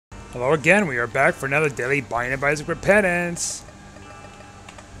Hello again, we are back for another daily Binding of Isaac Repentance.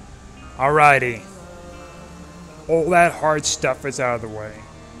 Alrighty. All that hard stuff is out of the way.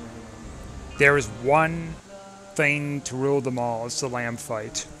 There is one thing to rule them all, it's the lamb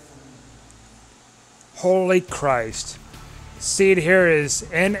fight. Holy Christ. Seed here is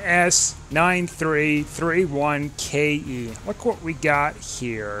NS9331KE. Look what we got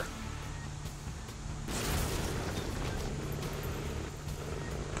here.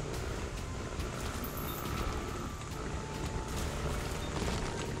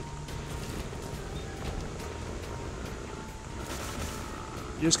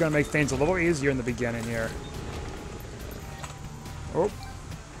 You're just going to make things a little easier in the beginning here. Oh.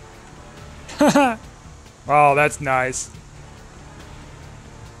 Oh, that's nice.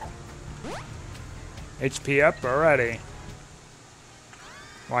 HP up already.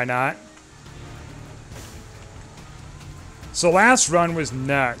 Why not? So last run was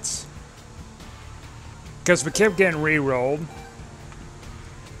nuts. Because we kept getting re-rolled.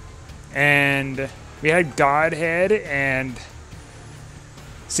 And we had Godhead and...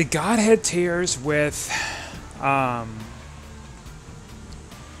 See, Godhead tears with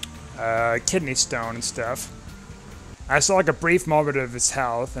kidney stone and stuff. I saw like a brief moment of his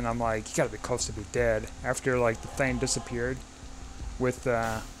health, and I'm like, you gotta be close to be dead. After like the thing disappeared with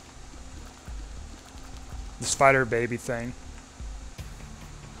the spider baby thing.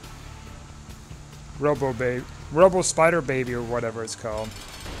 Robo spider baby or whatever it's called.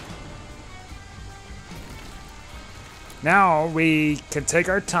 Now we can take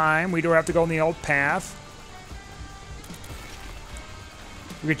our time. We don't have to go on the old path.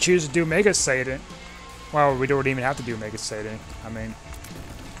 We could choose to do Mega Satan. Well, we don't even have to do Mega Satan. I mean,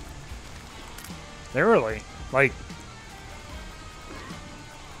 literally, like,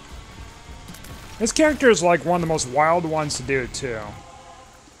 this character is like one of the most wild ones to do too.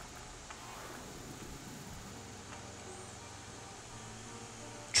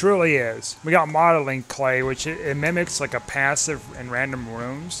 Truly is. We got modeling clay, which it mimics like a passive in random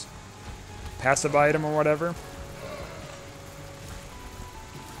rooms. Passive item or whatever.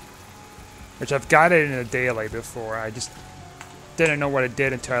 Which I've got it in a daily before. I just didn't know what it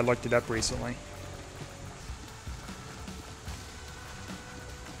did until I looked it up recently.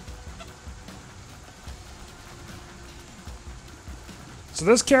 So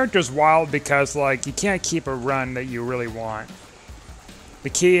this character's wild because like you can't keep a run that you really want. The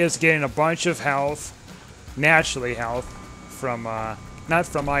key is getting a bunch of health, naturally health, from, not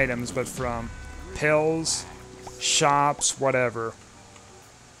from items, but from pills, shops, whatever.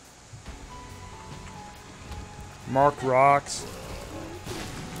 Marked rocks.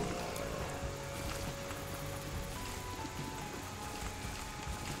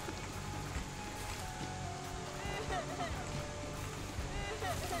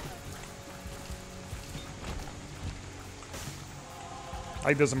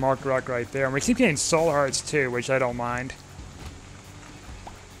 Like there's a marked rock right there. And we keep getting soul hearts too, which I don't mind.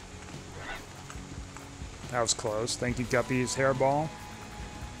 That was close. Thank you, Guppy's hairball.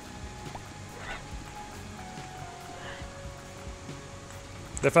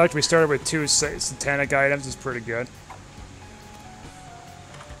 The fact we started with 2 satanic items is pretty good.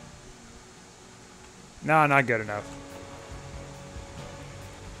 No, not good enough.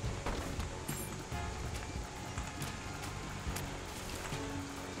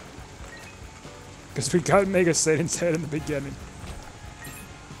 Because we got Mega Satan's head in the beginning.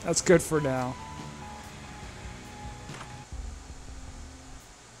 That's good for now.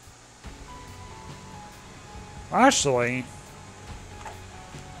 Actually...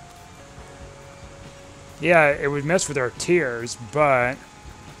 yeah, it would mess with our tiers, but...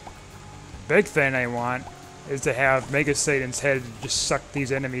 big thing I want is to have Mega Satan's head just suck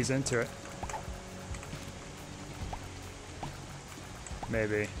these enemies into it.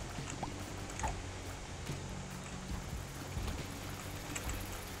 Maybe.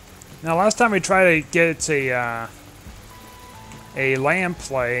 Now, last time we tried to get a lamb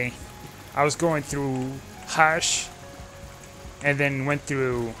play, I was going through Hush, and then went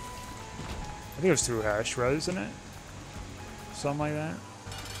through, I think it was through Hush, right, isn't it? Something like that.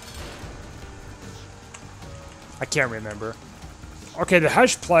 I can't remember. Okay, the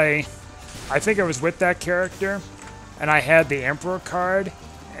Hush play, I think I was with that character, and I had the Emperor card,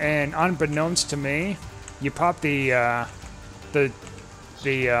 and unbeknownst to me, you pop the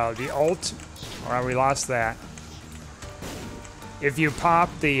ult, or we lost that. If you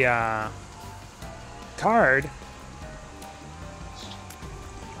pop the card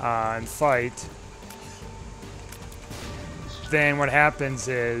and fight, then what happens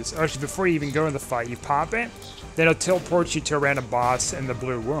is, or actually before you even go to the fight, you pop it, then it'll teleport you to a random boss in the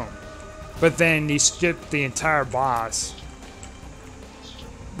blue room. But then you skip the entire boss,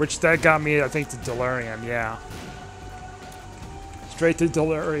 which that got me, I think, to Delirium, yeah. Straight to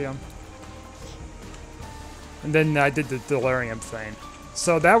Delirium. And then I did the Delirium thing.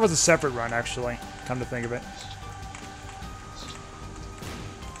 So that was a separate run, actually, come to think of it.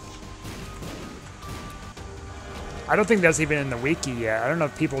 I don't think that's even in the wiki yet. I don't know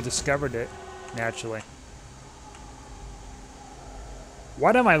if people discovered it naturally.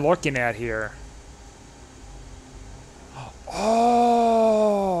 What am I looking at here?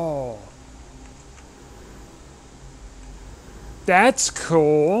 Oh! That's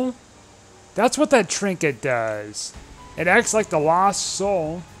cool. That's what that trinket does. It acts like the lost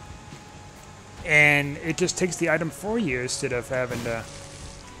soul, and it just takes the item for you instead of having to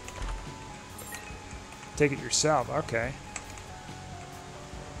take it yourself. Okay.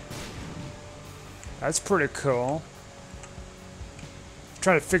 That's pretty cool.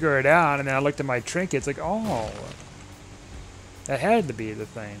 Trying to figure it out, and then I looked at my trinket. It's like, oh, that had to be the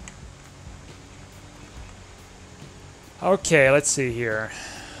thing. Okay, let's see here.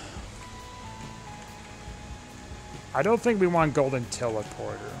 I don't think we want Golden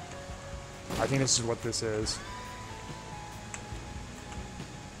Teleporter. I think this is what this is.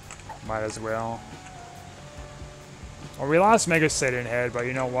 Might as well. Well, we lost Mega Satan Head, but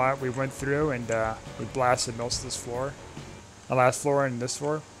you know what? We went through and we blasted most of this floor. The last floor and this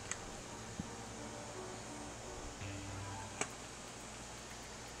floor.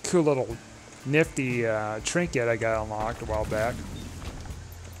 Cool little nifty trinket I got unlocked a while back.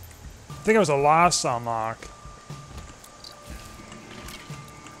 I think it was a lost unlock.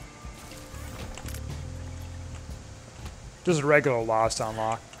 Just a regular lost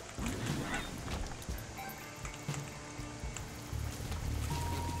unlock.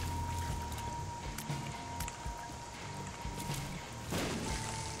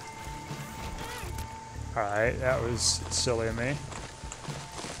 Alright, that was silly of me.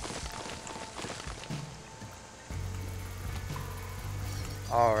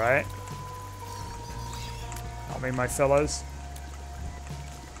 Alright. Help me, my fellas.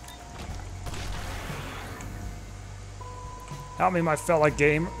 Help me, my fellow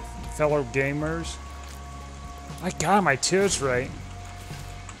gamers. I got my tears right.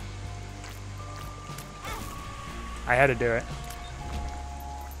 I had to do it.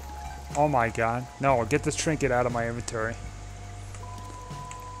 Oh my god. No, get this trinket out of my inventory.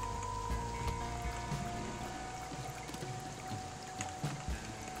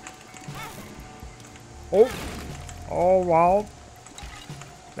 Oh! Oh, wow.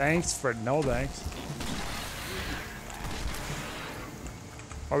 Thanks for no thanks.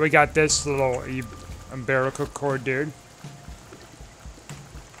 Oh, we got this little umbilical cord dude.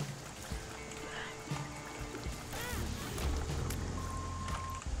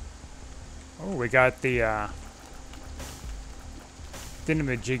 Oh, we got the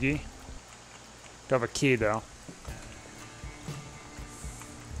thingamajiggy. Don't have a key though.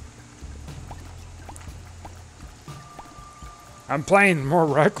 I'm playing more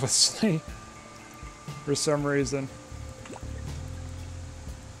recklessly for some reason.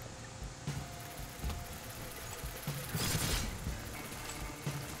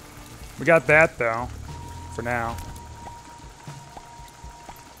 We got that though, for now.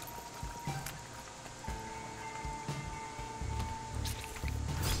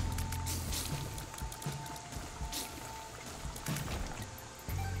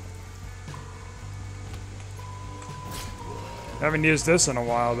 I haven't used this in a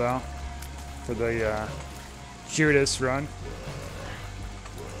while though, for the Judas run.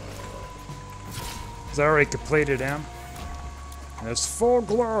 'Cause I already completed him. And it's full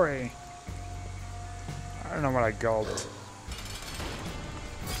glory. I don't know what I gulped.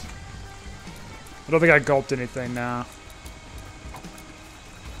 I don't think I gulped anything now.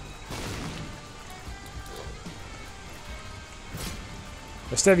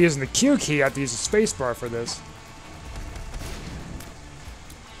 Instead of using the Q key, I have to use the spacebar for this.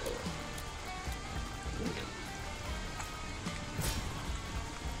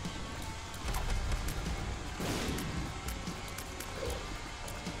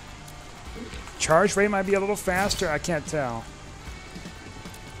 Charge rate might be a little faster, I can't tell.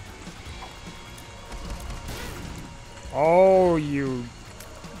 Oh, you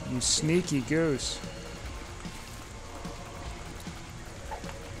sneaky goose.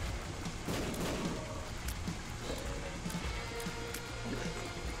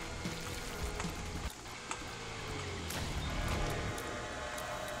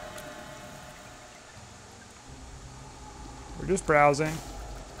 We're just browsing.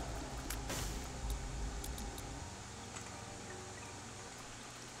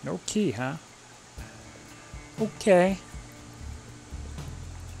 No key, huh? Okay.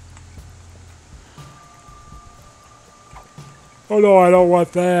 Oh no, I don't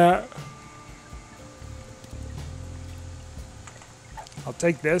want that. I'll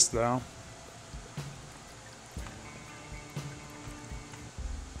take this though.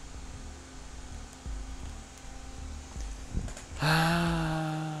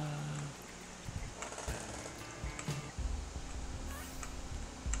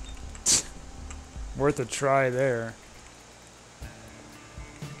 Worth a try there.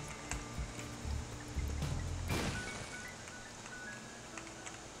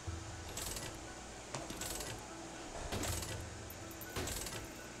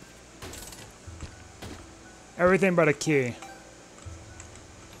 Everything but a key.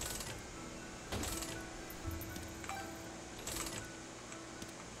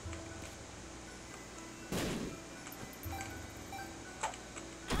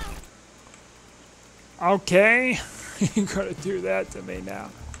 Okay, you gotta do that to me now.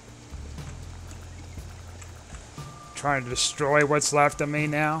 Trying to destroy what's left of me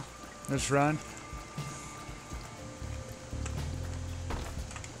now. Let's run.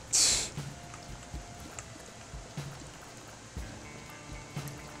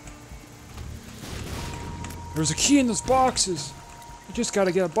 There's a key in those boxes. You just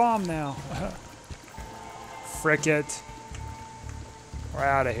gotta get a bomb now. Frick it. We're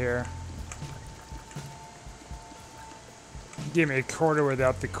out of here. Give me a quarter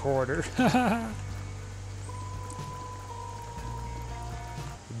without the quarter.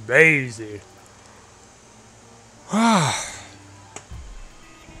 Lazy.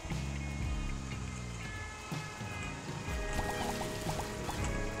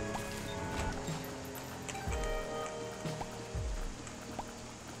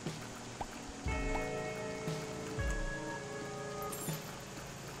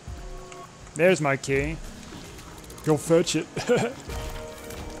 There's my key. Go fetch it.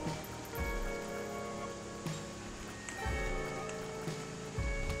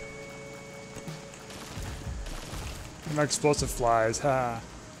 My explosive flies, ha.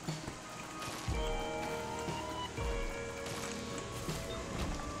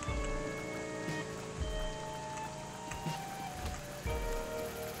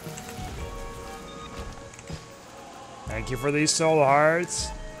 Thank you for these soul hearts.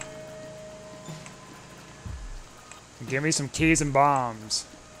 Give me some keys and bombs.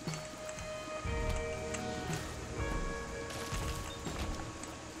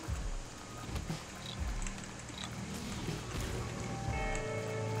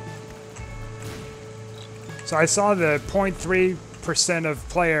 So I saw the 0.3% of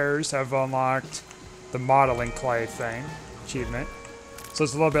players have unlocked the modeling clay thing, achievement. So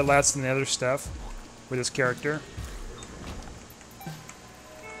it's a little bit less than the other stuff with this character.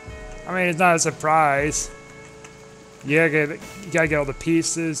 I mean, it's not a surprise. You gotta get all the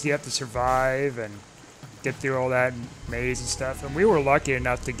pieces, you have to survive and get through all that maze and stuff. And we were lucky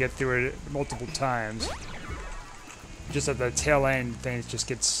enough to get through it multiple times. Just at the tail end, things just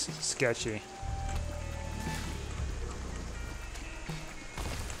get sketchy.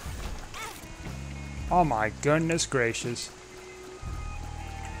 Oh my goodness gracious.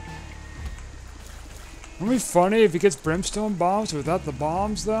 Wouldn't it be funny if he gets brimstone bombs without the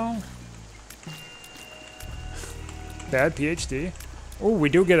bombs though? Bad PhD. Oh, we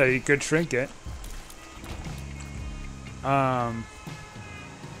do get a good trinket.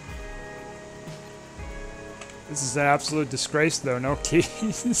 This is an absolute disgrace though, no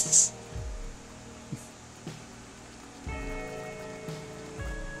keys.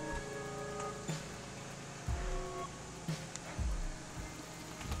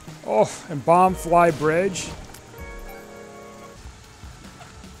 Oh, and bomb fly bridge.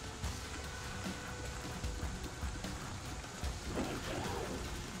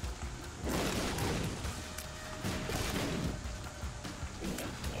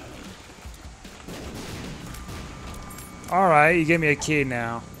 Alright, you gave me a key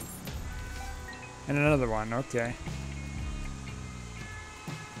now. And another one, okay.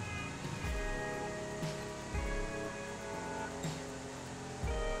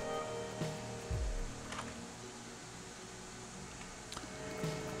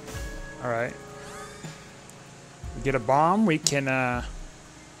 Alright. We get a bomb, we can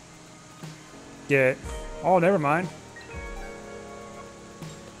get... Oh, never mind.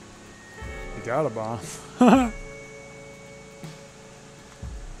 We got a bomb.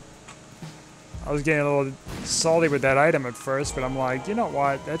 I was getting a little salty with that item at first, but I'm like, you know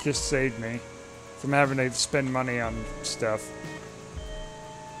what? That just saved me from having to spend money on stuff.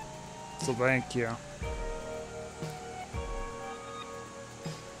 So thank you.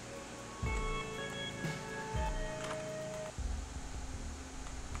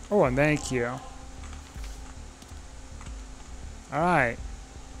 Oh, and thank you. Alright.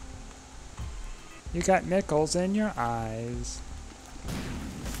 You got nickels in your eyes.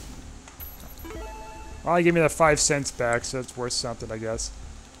 Well, you give me the 5 cents back, so it's worth something, I guess.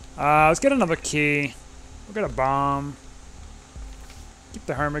 Let's get another key. We'll get a bomb. Keep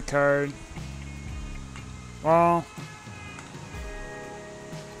the hermit card. Well,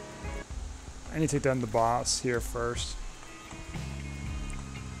 I need to take down the boss here first.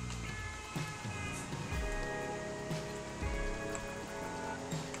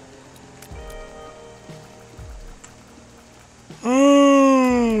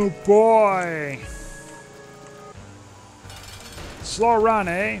 Oh boy! Slow run,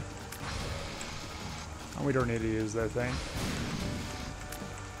 eh? Oh, we don't need to use that thing.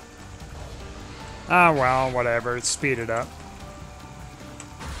 Ah, well, whatever. Speed it up.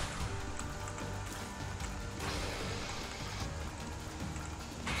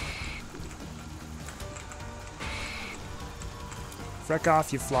 Frick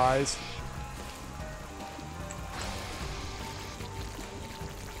off, you flies.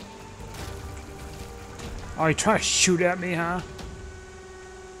 Oh, you trying to shoot at me, huh?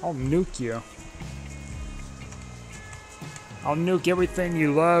 I'll nuke you. I'll nuke everything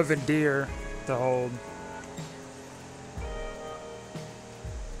you love and dear to hold.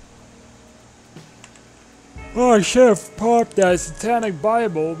 Oh, I should have popped that Satanic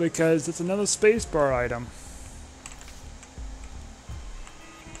Bible because it's another spacebar item.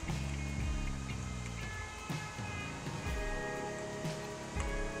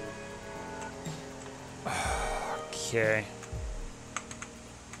 Okay.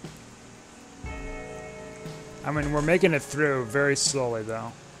 I mean, we're making it through very slowly,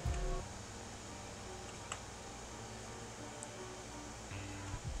 though.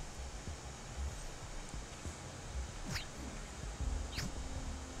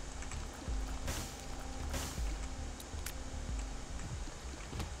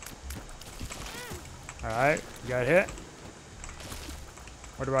 Alright, got hit.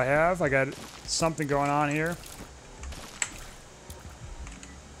 What do I have? I got something going on here.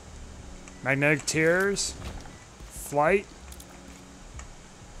 Magnetic tears. Flight.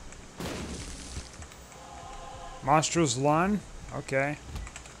 Monstrous Lung. Okay.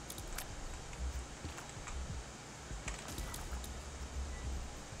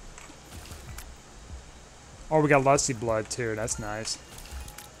 Oh, we got Lusty Blood too. That's nice.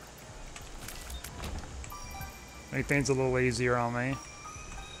 Make things a little easier on me.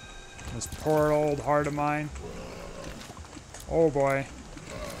 This poor old heart of mine. Oh boy.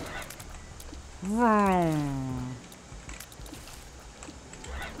 Vroom.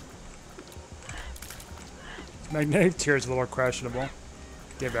 Magnetic tear is a little questionable.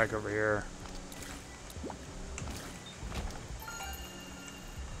 Get back over here.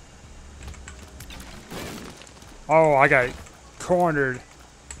 Oh, I got cornered.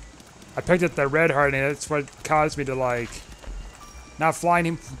 I picked up that red heart and that's what caused me to like not fly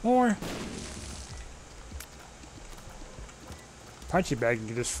anymore. Punchy bag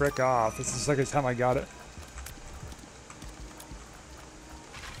can just frick off. This is the second time I got it.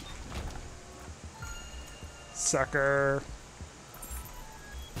 Sucker.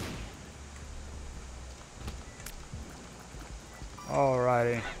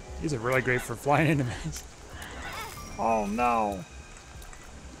 Alrighty. These are really great for flying enemies. Oh no.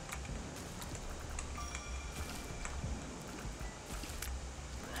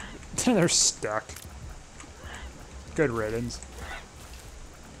 They're stuck. Good riddance.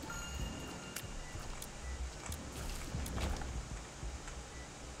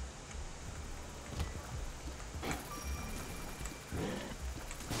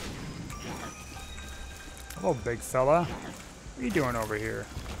 Hello, big fella. What are you doing over here?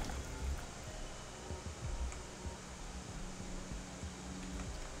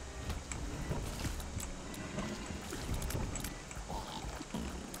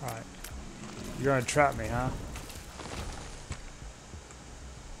 Alright. You're gonna trap me, huh?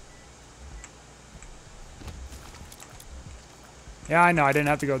 Yeah, I know, I didn't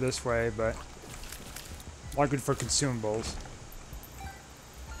have to go this way, but looking for consumables.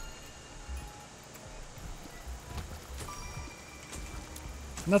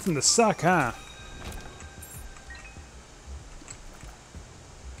 Nothing to suck, huh?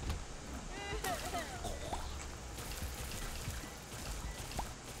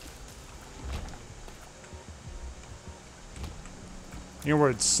 You know where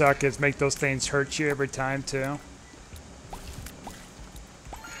it'd suck is make those things hurt you every time, too.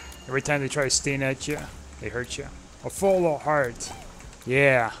 Every time they try to sting at you, they hurt you. A full little heart.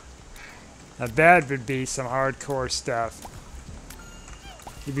 Yeah. Now that would be some hardcore stuff.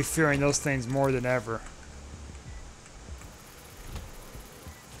 you'd be fearing those things more than ever.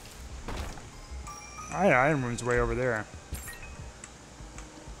 Alright, item room's way over there.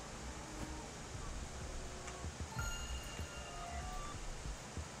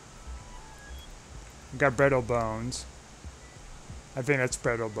 We got brittle bones. I think that's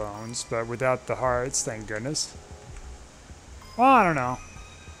brittle bones, but without the hearts, thank goodness. Well, I don't know.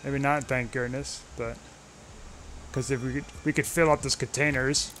 Maybe not, thank goodness, but because if we could fill up those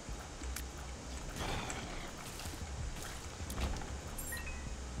containers.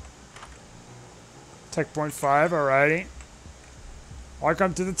 Tech point 5, alrighty.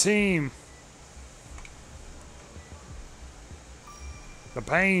 Welcome to the team. The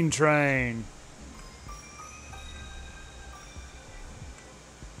pain train.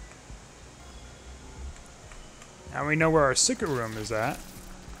 And we know where our secret room is at.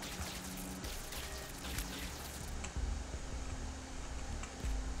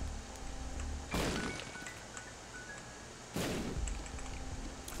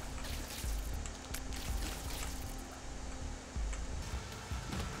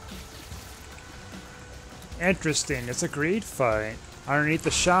 Interesting, it's a greed fight underneath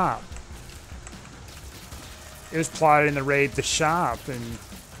the shop. It was plotting to raid the shop and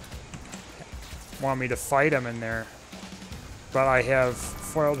want me to fight him in there. But I have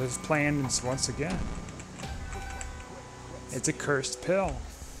foiled his plans once again. It's a cursed pill.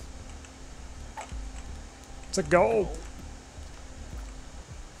 It's a gold.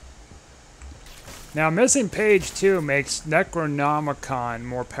 Now missing page 2 makes Necronomicon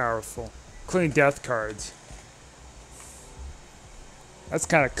more powerful, including death cards. That's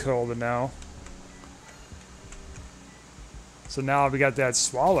kind of cool to know. So now we got that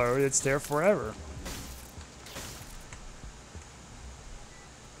swallowed, it's there forever.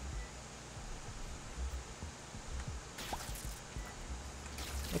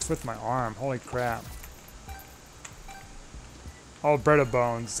 What's with my arm? Holy crap. Oh, Brittle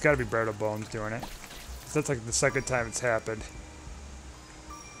Bones. It's gotta be Brittle Bones doing it. So that's like the second time it's happened.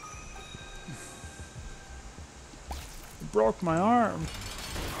 It broke my arm.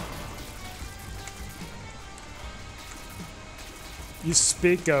 You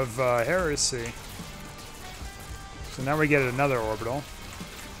speak of heresy. So now we get another orbital.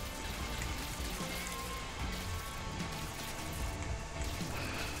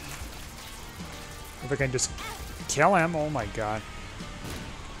 If I can just kill him, oh my god.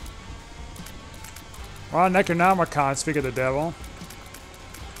 Well, Necronomicon, speak of the devil.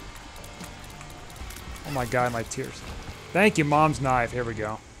 Oh my god, my tears. Thank you, Mom's knife. Here we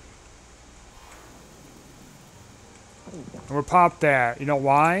go. And we'll pop that. You know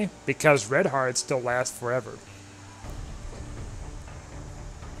why? Because red hearts still last forever.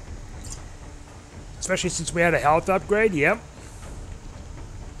 Especially since we had a health upgrade. Yep.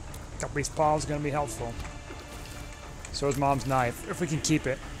 Guppy's paw is going to be helpful. So is Mom's knife, if we can keep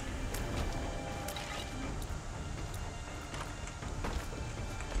it.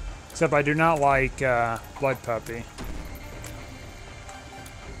 Except I do not like Blood Puppy.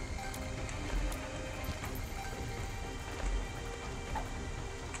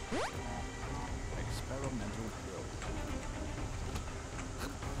 Experimental drill.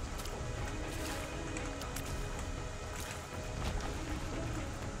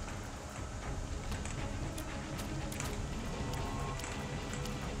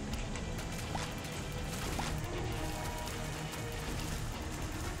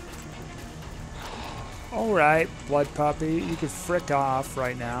 Alright, Blood Puppy, you can frick off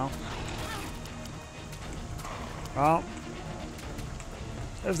right now. Well,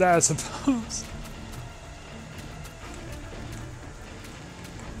 there's that, I suppose.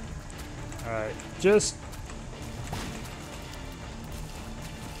 Alright, just...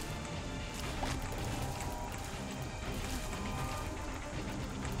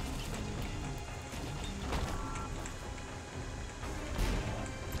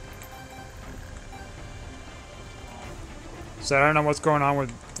 So I don't know what's going on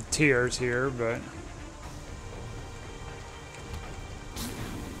with the tears here, but...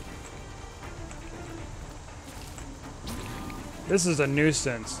 This is a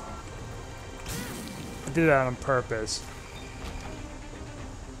nuisance. I did that on purpose.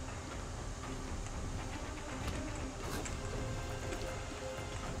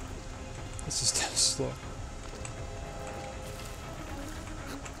 This is too slow.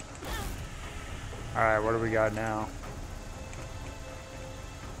 Alright, what do we got now?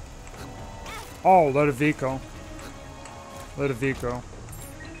 Oh, Ludovico. Ludovico.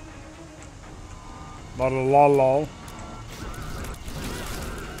 Lololol.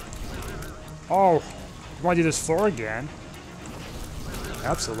 Oh, you want to do this floor again?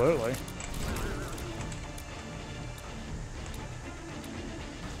 Absolutely.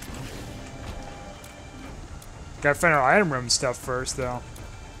 Gotta find our item room stuff first, though.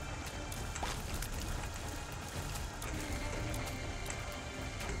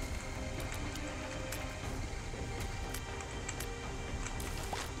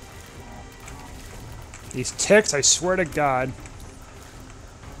 These ticks, I swear to God.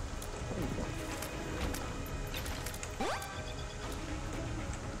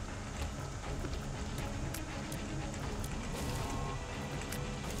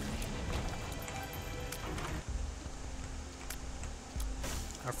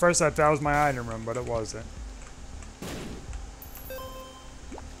 At first I thought that was my item room, but it wasn't.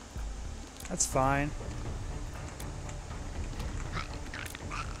 That's fine.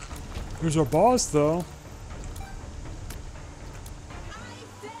 Here's our boss, though.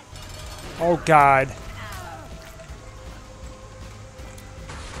 Oh, God.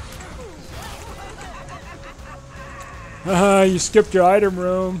 You skipped your item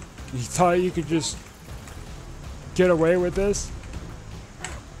room. You thought you could just get away with this?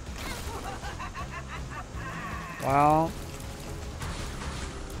 Wow.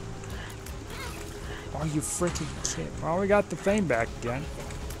 Are you freaking kidding? Well, we got the fame back again.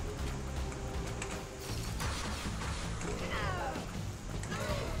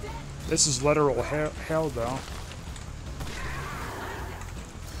 This is literal hell, though.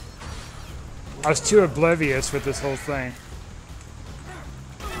 I was too oblivious with this whole thing.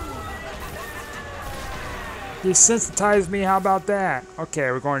 You sensitized me, how about that? Okay,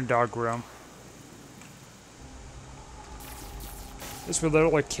 we're going to dog room. This would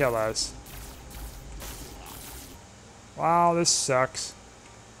literally kill us. Wow, this sucks.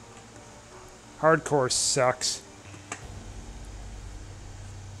 Hardcore sucks.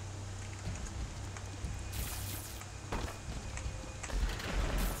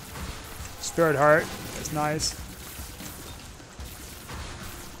 Spirit heart is nice.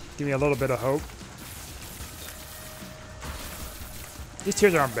 Give me a little bit of hope. These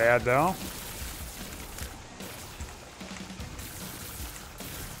tears aren't bad, though.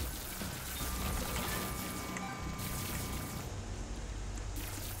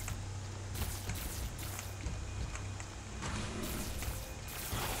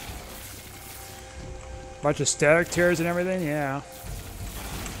 Bunch of static tears and everything, yeah.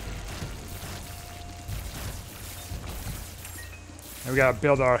 And we gotta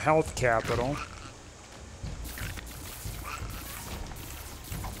build our health capital.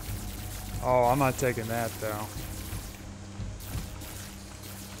 Oh, I'm not taking that, though.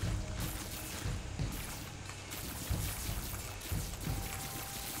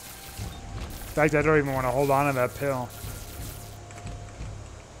 In fact, I don't even want to hold on to that pill.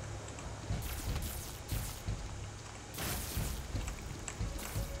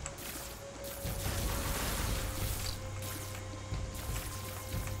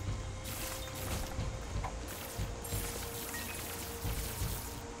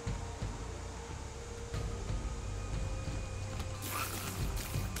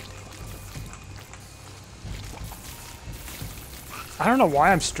 I don't know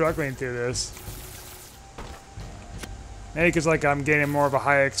why I'm struggling through this. Maybe because like I'm getting more of a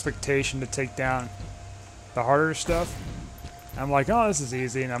high expectation to take down the harder stuff. I'm like, oh, this is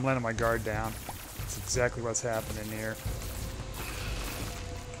easy, and I'm letting my guard down. That's exactly what's happening here.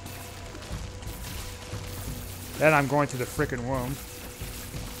 Then I'm going to the frickin' womb.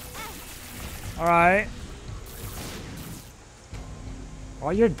 Alright.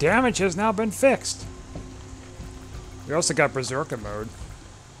 Well, your damage has now been fixed. We also got Berserker mode.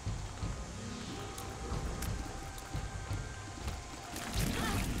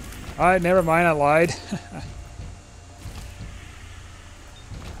 Alright, never mind, I lied.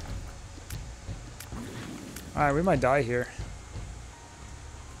 Alright, we might die here.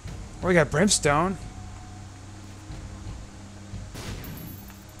 Oh, we got Brimstone.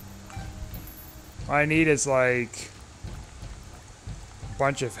 All I need is like a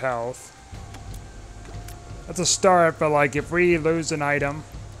bunch of health. That's a start, but like if we lose an item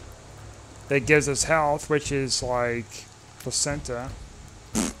that gives us health, which is like placenta,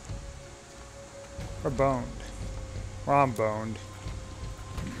 we're boned. Well, I'm boned.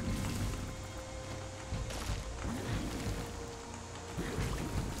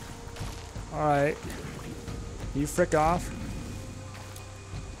 Alright. You frick off.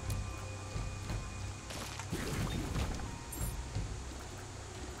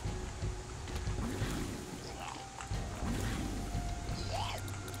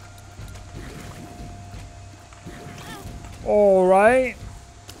 Alright.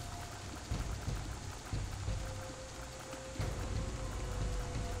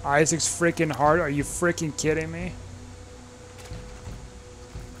 Isaac's freaking heart. Are you freaking kidding me?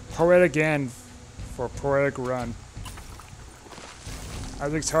 Poetic end for poetic run.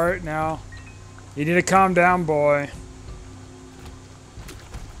 Isaac's heart now. You need to calm down, boy.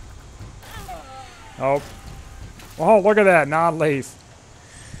 Oh. Oh, look at that. Non-leaf.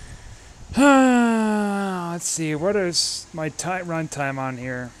 Let's see. What is my run time on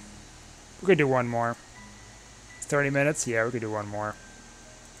here? We could do one more. 30 minutes? Yeah, we could do one more.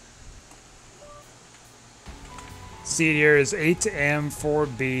 Seed here is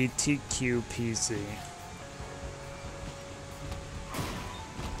 8M4BTQPC.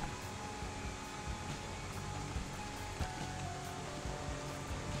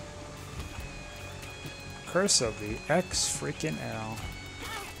 Curse of the X freaking L.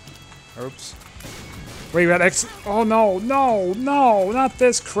 Oops. Wait, we got X. Oh no, no, no, not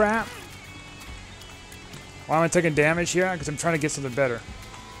this crap. Why am I taking damage here? Because I'm trying to get something better.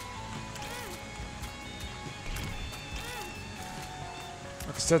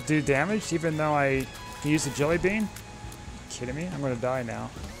 I can still do damage even though I use the jelly bean? Are you kidding me? I'm gonna die now.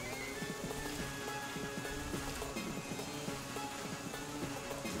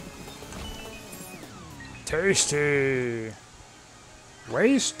 Tasty!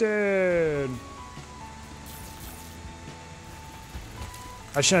 Wasted!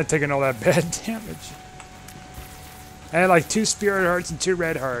 I shouldn't have taken all that bad damage. I had like 2 spirit hearts and 2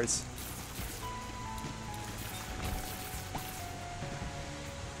 red hearts.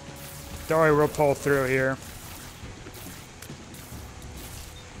 Don't worry, we'll pull through here.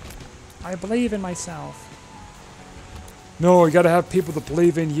 I believe in myself. No, you gotta have people that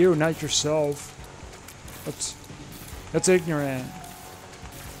believe in you, not yourself. That's ignorant.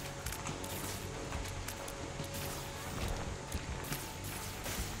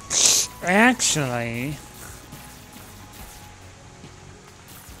 Actually,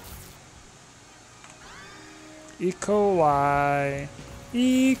 E. coli.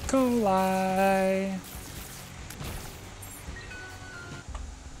 E. coli.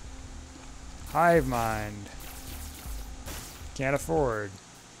 Hive mind. Can't afford.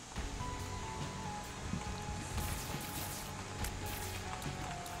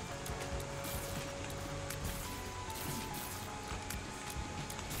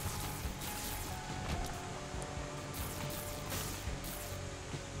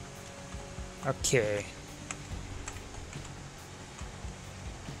 Okay.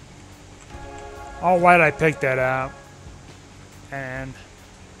 Oh, why did I pick that up? And...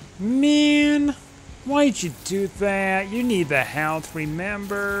 man! Why'd you do that? You need the health,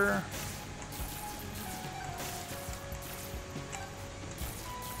 remember?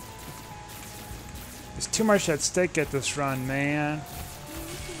 There's too much at stake at this run, man.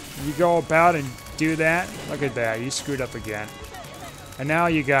 You go about and do that. Look at that, you screwed up again. And now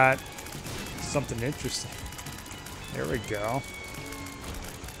you got something interesting. There we go.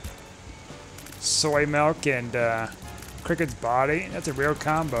 Soy milk and Cricket's body. That's a rare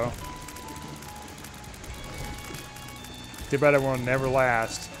combo. Too bad it will never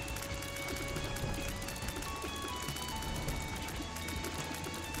last.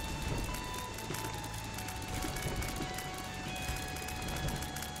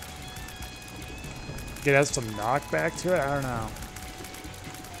 It has some knockback to it? I don't know.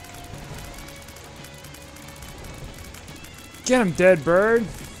 Get him, dead bird.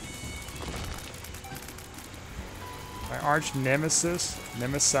 My arch nemesis.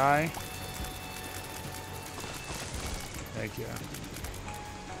 Nemesi. Thank you.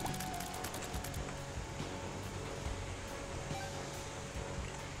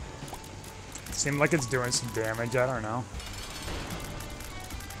 Seems like it's doing some damage. I don't know.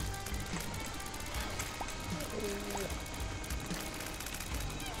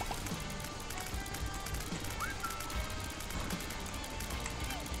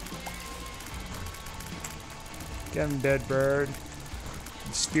 Get him, dead bird.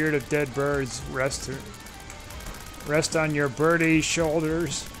 The spirit of dead birds rest on your birdie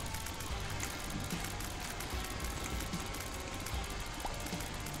shoulders.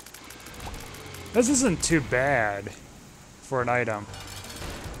 This isn't too bad for an item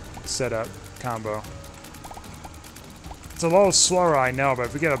setup combo. It's a little slower, I know, but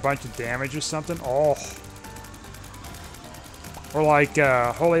if we get a bunch of damage or something, oh. Or like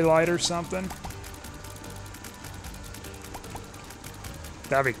Holy Light or something.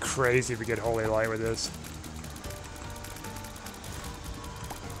 That'd be crazy if we get Holy Light with this.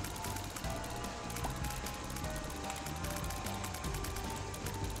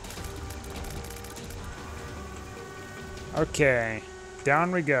 Okay,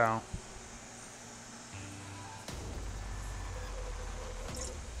 down we go.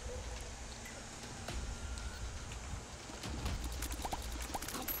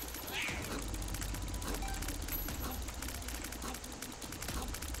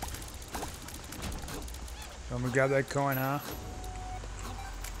 Let me grab that coin, huh?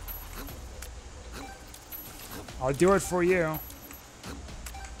 I'll do it for you.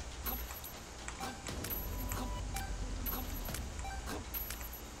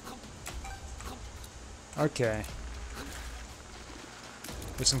 Okay.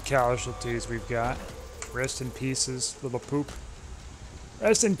 There's some casualties we've got. Rest in pieces, little poop.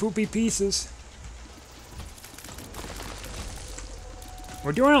 Rest in poopy pieces.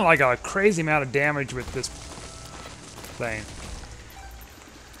 We're doing like a crazy amount of damage with this thing.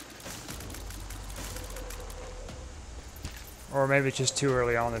 Or maybe it's just too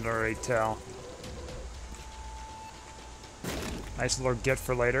early on to already tell. Nice little get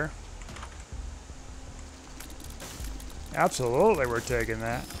for later. Absolutely, we're taking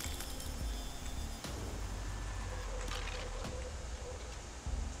that.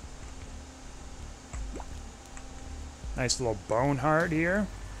 Nice little bone heart here.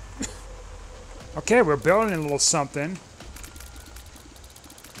 Okay, we're building a little something.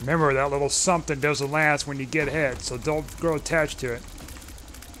 Remember, that little something doesn't last when you get hit, so don't grow attached to it.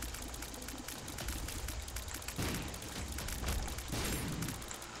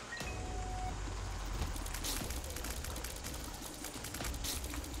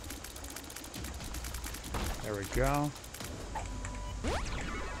 There we go.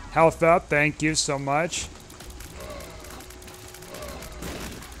 Health up, thank you so much.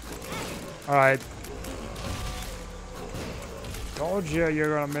 Alright. Told you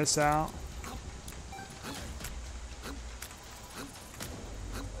you're gonna miss out.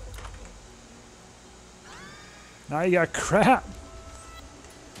 Now you got crap.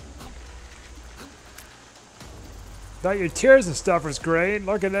 Thought your tears and stuff was great.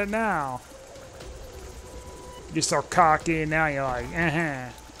 Look at it now. You're so cocky and now you're like,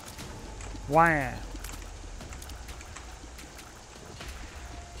 Wham.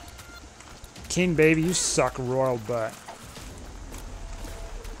 King baby, you suck royal butt.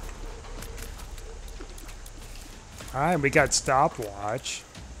 Alright, we got stopwatch.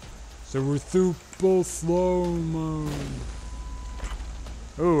 So we're through both slow mode.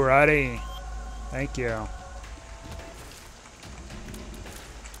 Ooh, righty. Thank you.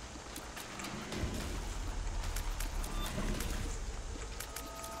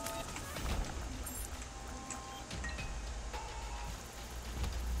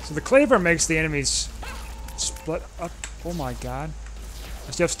 So the cleaver makes the enemies split up. Oh my god.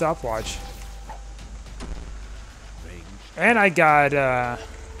 Let's have stopwatch. And I got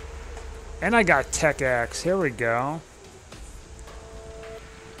Tech Axe. Here we go.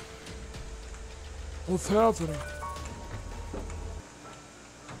 What's happening?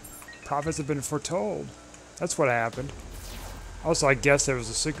 Prophets have been foretold. That's what happened. Also, I guess there was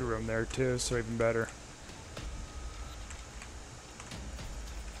a secret room there too, so even better.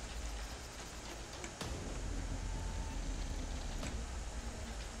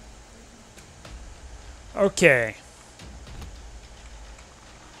 Okay.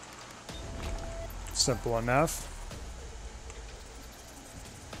 Simple enough.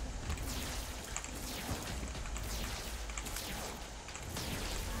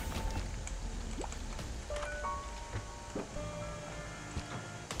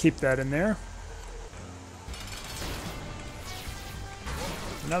 Keep that in there.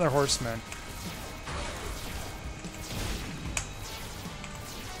 Another horseman.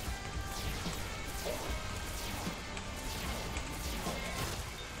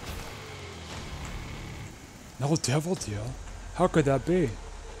 No devil deal? How could that be?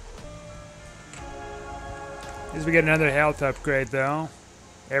 At least we get another health upgrade though.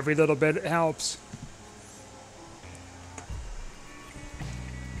 Every little bit helps.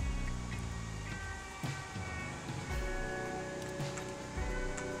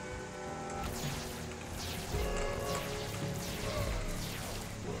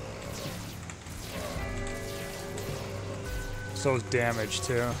 So is damage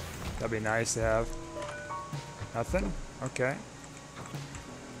too. That'd be nice to have. Nothing? Okay.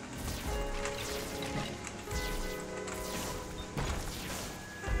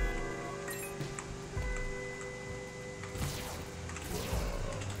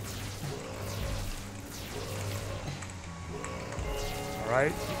 All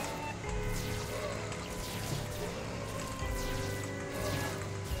right.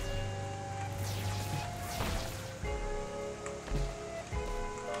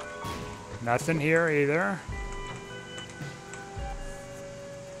 Nothing here either.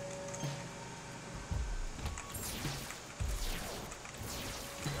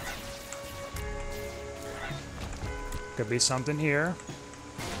 Could be something here.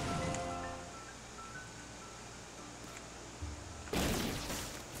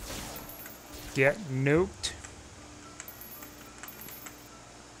 Get nuked.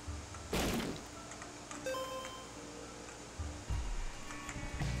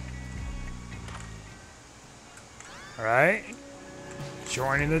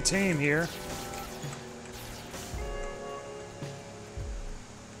 Joining the team here.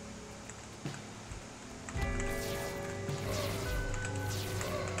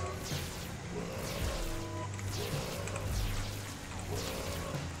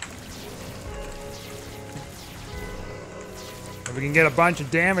 If we can get a bunch of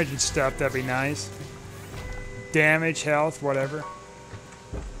damage and stuff, that'd be nice. Damage, health, whatever.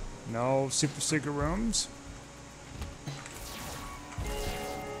 No super secret rooms.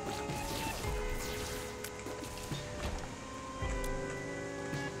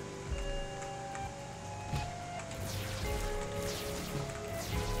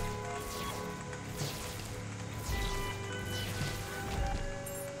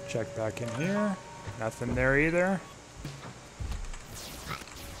 Check back in here. Nothing there either.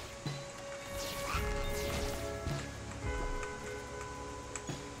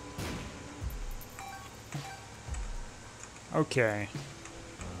 Okay.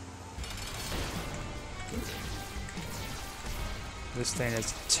 This thing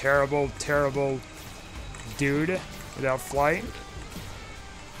is terrible, terrible dude without flight.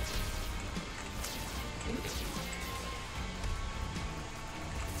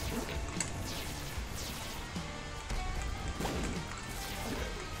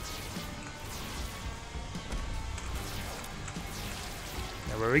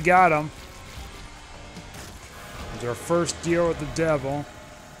 There we got him. It's our first deal with the devil.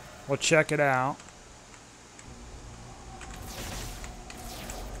 We'll check it out.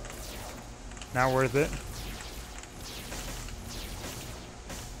 Not worth it.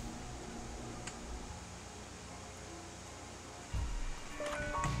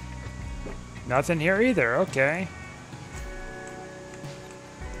 Nothing here either. Okay.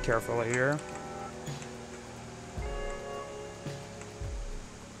 Careful here.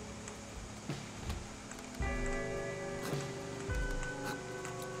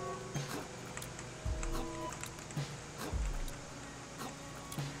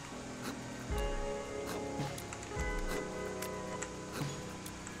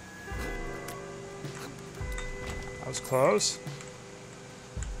 That was close.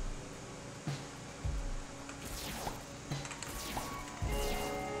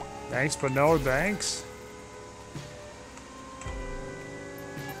 Thanks, but no thanks.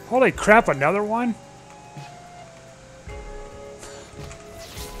 Holy crap, another one?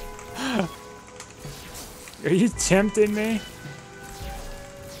 Are you tempting me?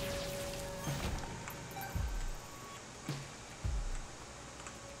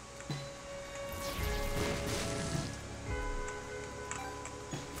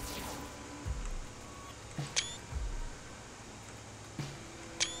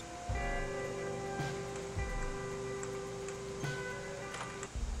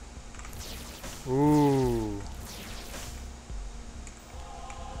 Ooh.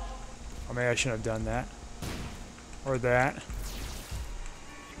 Oh, maybe I shouldn't have done that. Or that.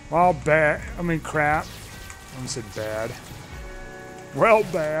 Well, bad. I mean, crap. I almost said bad. Well,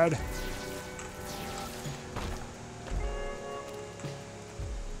 bad.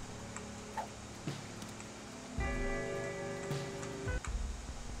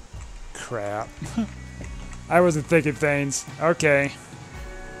 Crap. I wasn't thinking things. Okay.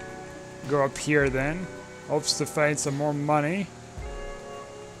 Go up here then. Hopes to find some more money.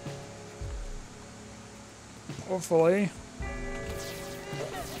 Hopefully.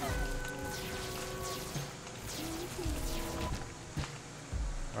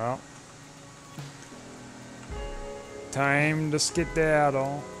 Well. Time to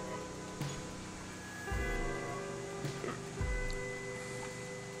skedaddle.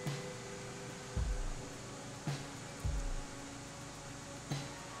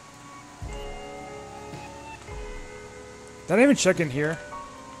 Did I even check in here?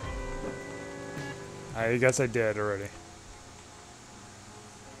 I guess I did already.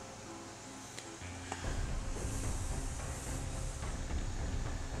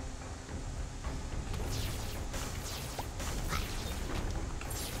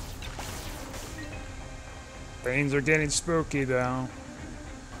 Things are getting spooky though.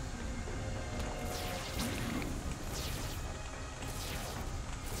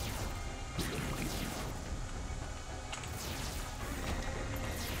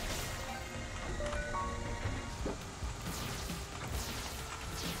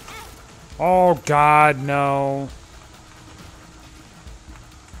 Oh God, no.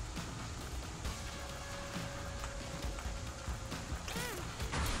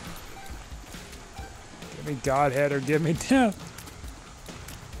 Give me Godhead or give me death.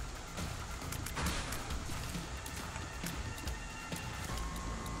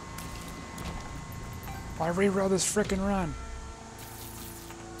 Why reroll this frickin' run?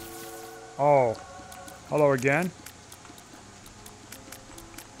 Oh. Hello again.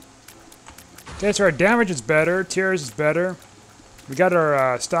 Okay, so our damage is better. Tears is better. We got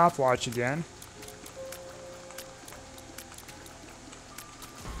our stopwatch again.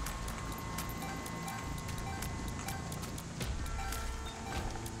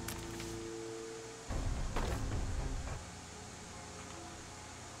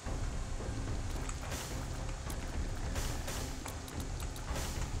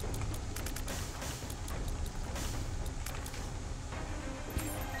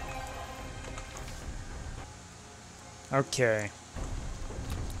 Okay.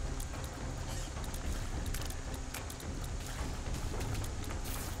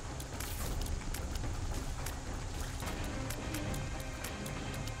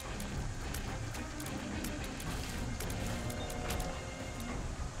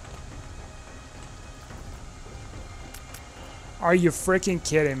 Are you freaking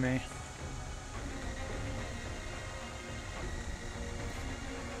kidding me?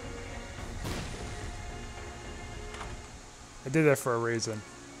 I did that for a reason.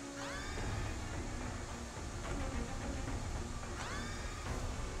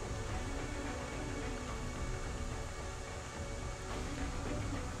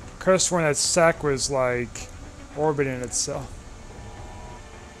 Could have sworn that sack was like orbiting itself.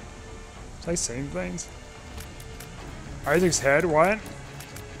 Was I saying things? Isaac's head? What?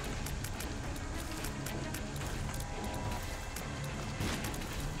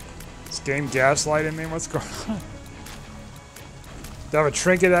 This game gaslighting me? What's going on? Do I have a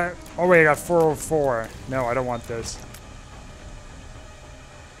trinket that... Oh wait, I got 404. No, I don't want this.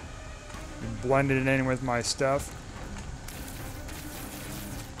 Blended it in with my stuff.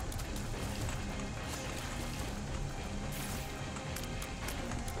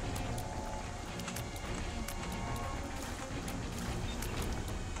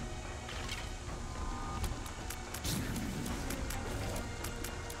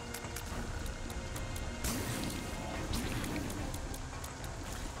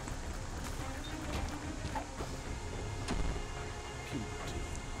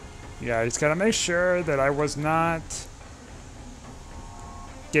 Yeah, I just gotta make sure that I was not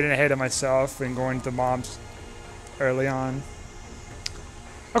getting ahead of myself and going to mom's early on.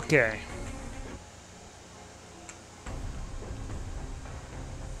 Okay.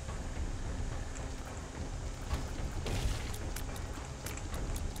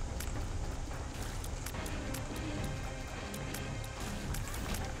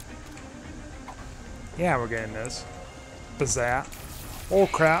 Yeah, we're getting this. Bazat. Oh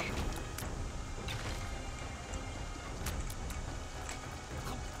crap.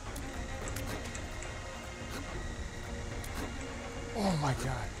 Oh my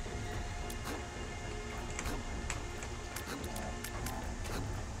god.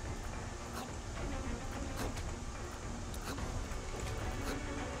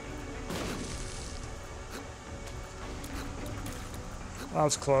 That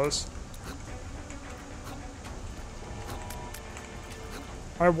was close.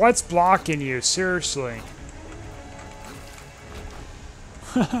 Alright, what's blocking you? Seriously.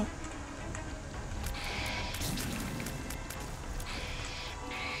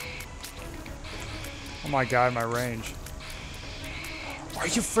 Oh my god, my range. Are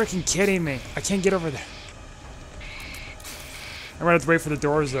you freaking kidding me? I can't get over there. I'm gonna have to wait for the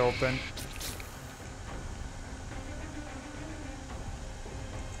doors to open.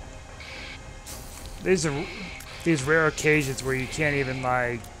 These are these rare occasions where you can't even,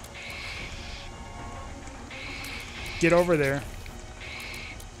 like, get over there.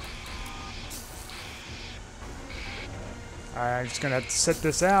 I'm just gonna have to sit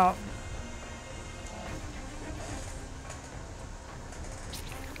this out.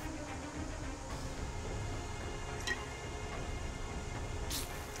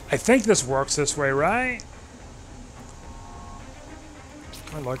 I think this works this way, right?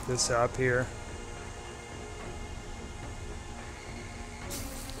 I look this up here.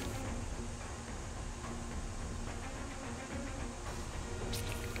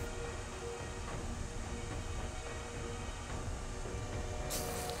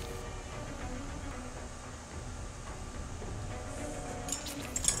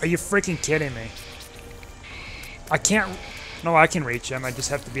 Are you freaking kidding me? I can't... No, I can reach him. I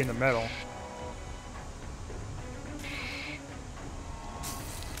just have to be in the middle.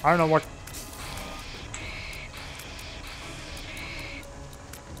 I don't know what...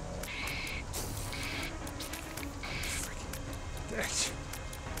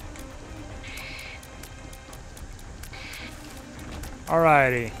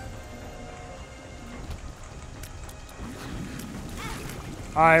 Alrighty.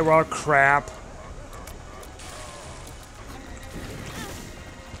 Alright, well, crap.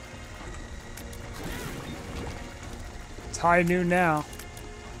 It's high noon now.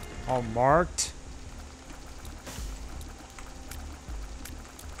 All marked.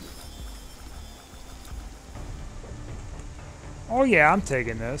 Oh yeah, I'm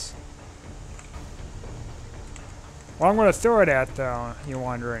taking this. Well, I'm going to throw it at, though, you're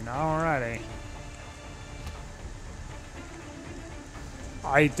wondering. Alrighty.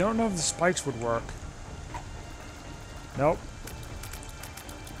 I don't know if the spikes would work. Nope.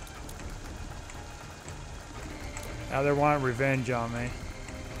 Now they want revenge on me.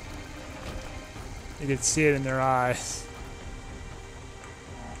 You can see it in their eyes.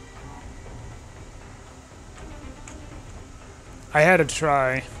 I had to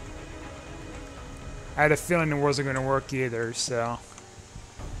try. I had a feeling it wasn't going to work either, so.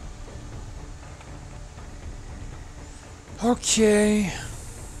 Okay.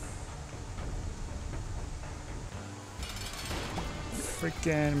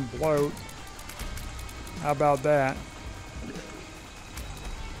 Freaking bloat. How about that?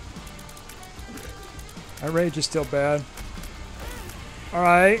 That rage is still bad.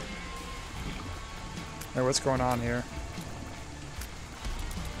 Alright. Hey, what's going on here?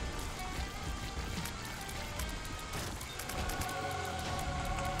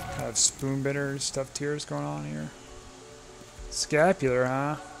 Kind of spoon bitters, stuffed tears going on here. Scapular,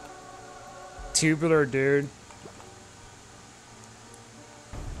 huh? Tubular, dude.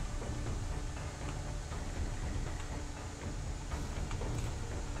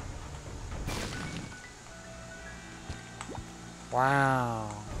 Wow.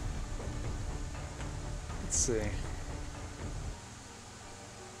 Let's see.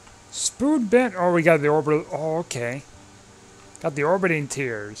 Spoon bent. Oh, we got the orbital. Oh, okay. Got the orbiting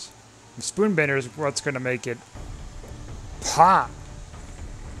tears. The spoon bender is what's going to make it pop.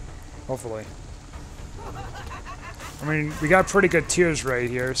 Hopefully. I mean, we got pretty good tears right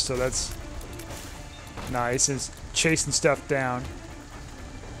here, so that's nice. It's chasing stuff down.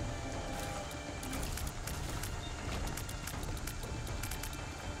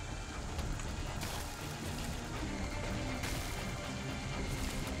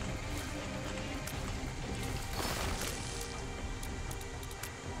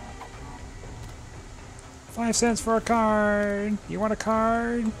 $5 for a card. You want a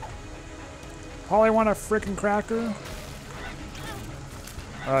card? Holly want a frickin' cracker?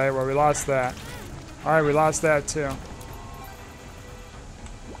 Alright, well, we lost that. Alright, we lost that too.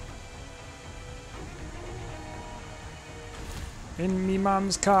 In me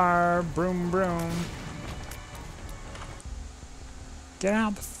mom's car, broom broom. Get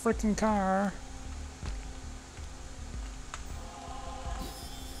out the frickin' car.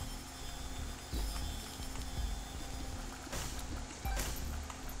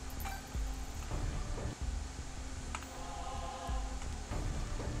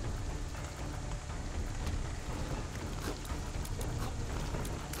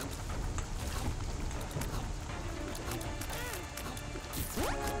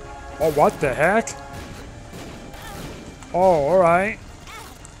 Oh, what the heck? Oh, alright.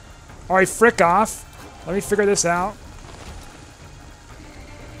 Alright, frick off. Let me figure this out.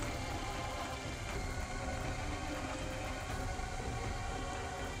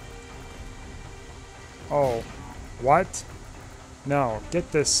 Oh. What? No,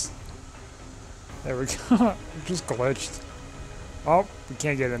 get this. There we go. Just glitched. Oh, we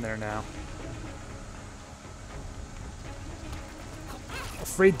can't get in there now. A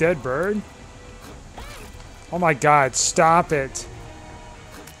free dead bird? Oh my god, stop it.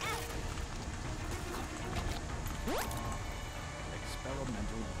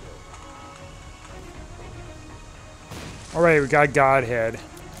 Alright, we got Godhead.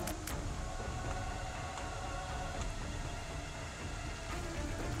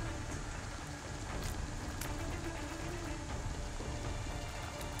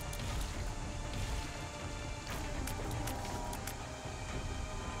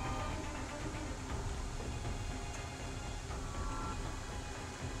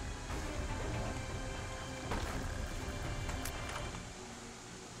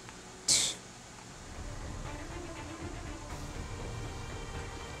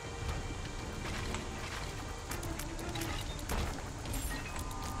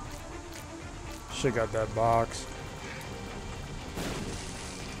 Should've got that box.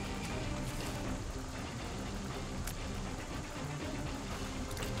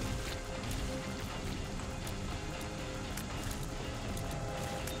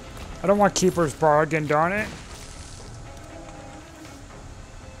 I don't want Keeper's Bargain, darn it.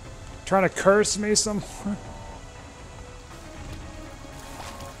 Trying to curse me some more.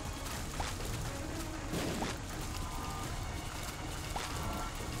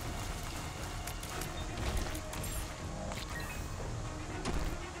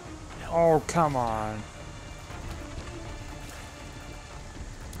 Oh, come on.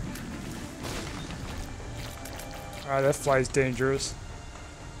 Alright, that fly's dangerous.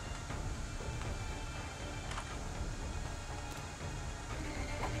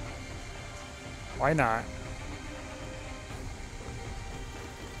 Why not?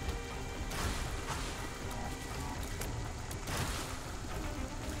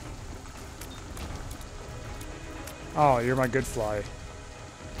 Oh, you're my good fly.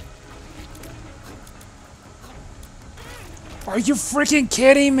 Are you freaking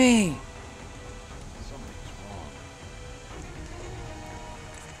kidding me? Something's wrong.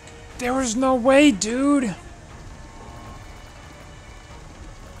 There was no way, dude.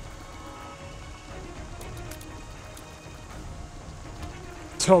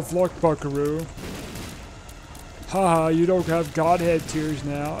 Tough luck, Buckaroo. Haha, you don't have Godhead tears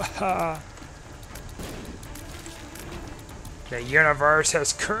now. Ha. The universe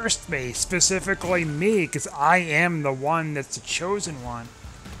has cursed me, specifically me, because I am the one that's the chosen one.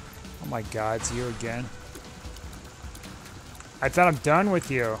 Oh my god, it's you again. I thought I'm done with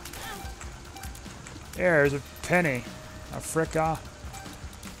you. There's a penny. A frick off.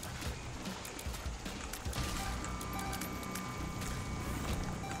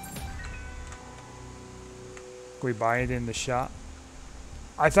 Can we buy it in the shop?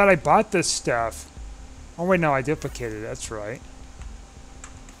 I thought I bought this stuff. Oh wait, no, I duplicated it. That's right.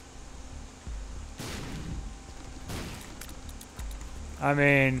 I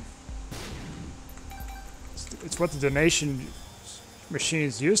mean, it's what the donation machine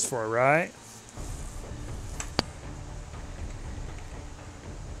is used for, right?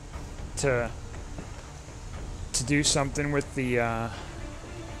 To do something with the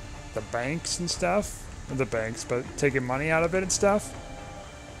banks and stuff. Not the banks, but taking money out of it and stuff.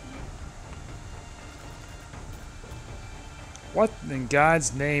 What in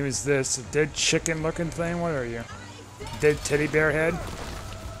God's name is this? A dead chicken looking thing? What are you? Dead teddy bear head?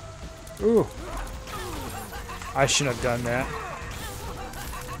 Ooh. I shouldn't have done that.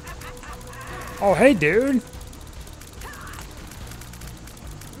 Oh, hey, dude.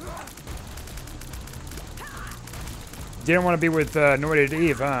 Didn't want to be with Noided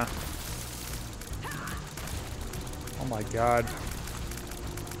Eve, huh? Oh my god.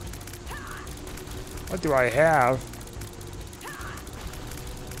 What do I have?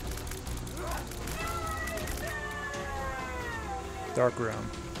 Dark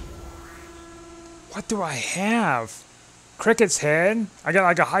room. What do I have? Cricket's head? I got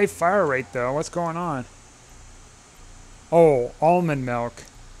like a high fire rate though. What's going on? Oh, almond milk.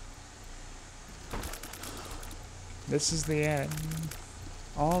 This is the end.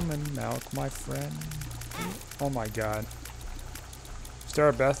 Almond milk, my friend. Oh my god. Star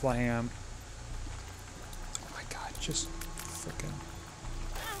of Bethlehem. Oh my god, just frickin'.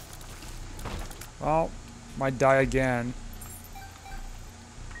 Well, might die again.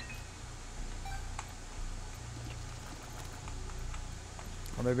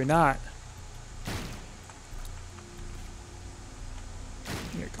 Or maybe not.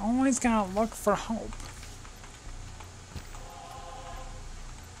 You're always gonna look for hope.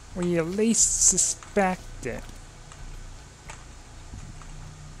 When you least suspect it.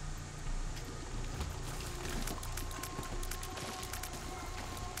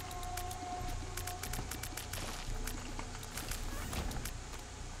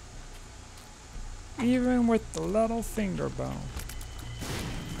 Even with the little finger bone.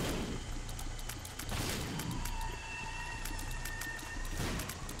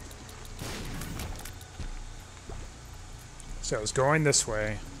 So it's going this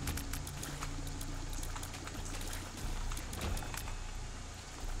way.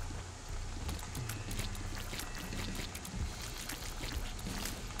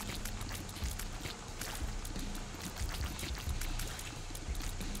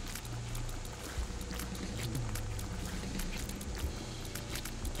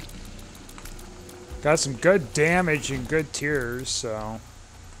 Got some good damage and good tears, so...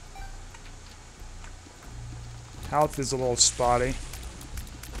 Health is a little spotty.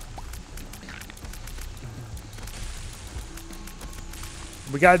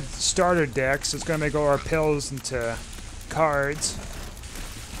 We got starter decks, so it's gonna make all our pills into cards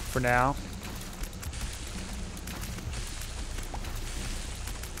for now.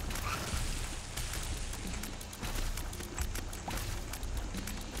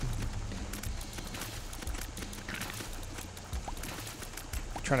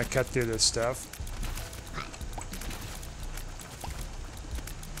 Trying to cut through this stuff.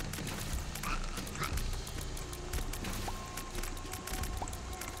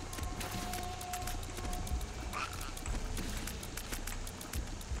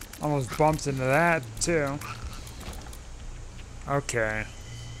 Almost bumped into that, too. Okay.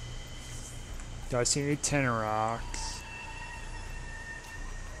 Do I see any tin rocks?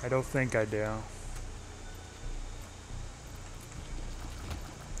 I don't think I do.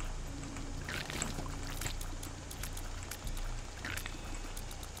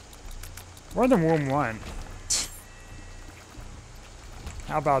 More than one.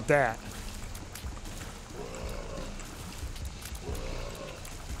 How about that?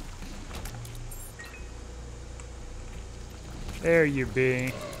 There you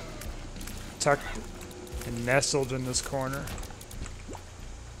be. Tucked and nestled in this corner.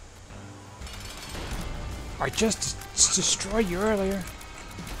 I just destroyed you earlier.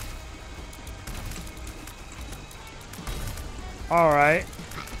 Alright.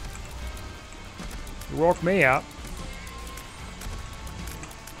 You woke me up.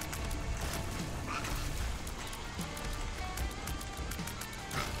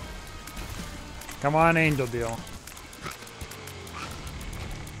 Come on, Angel Deal.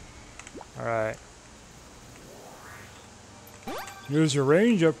 Alright. Use your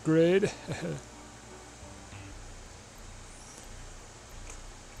range upgrade.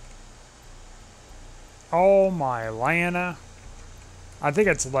 Oh my Lana. I think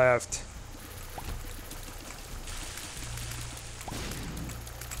it's left.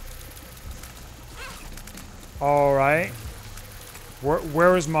 Alright.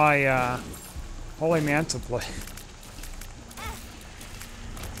 Where was my Holy Mantle plate?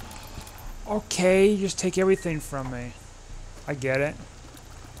 Okay, just take everything from me. I get it.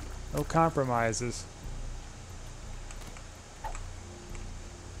 No compromises.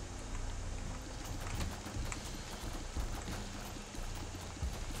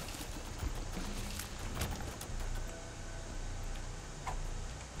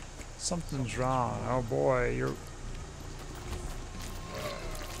 Something's wrong. Oh boy, you're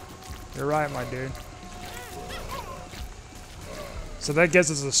right, my dude. So that gives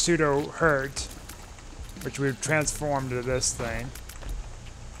us a pseudo hurt, which we've transformed to this thing.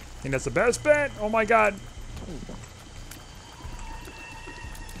 I think that's the best bet. Oh my god.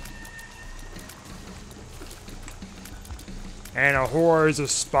 And a hordes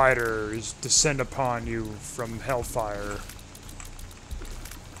of spiders descend upon you from hellfire.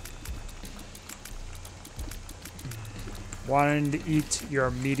 Wanting to eat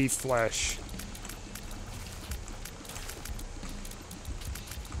your meaty flesh.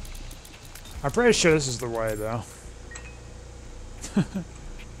 I'm pretty sure this is the way, though.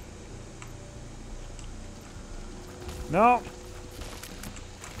 No.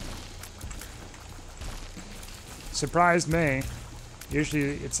 Surprised me.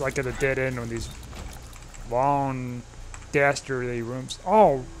 Usually it's like at a dead end on these long, dastardly rooms.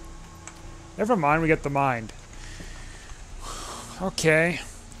 Oh! Never mind, we get the mind. Okay.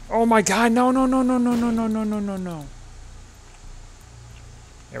 Oh my god, no, no, no, no, no, no, no, no, no, no, no.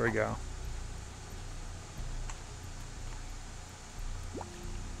 There we go.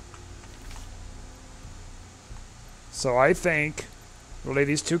 So I think we'll lay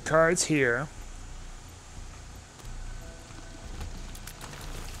these two cards here.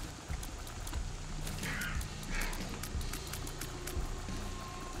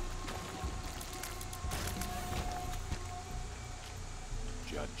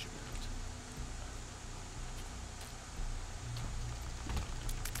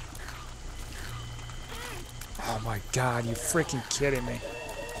 Oh my god, you freaking kidding me.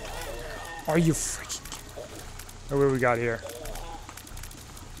 Are you freaking kidding me? Oh, what do we got here?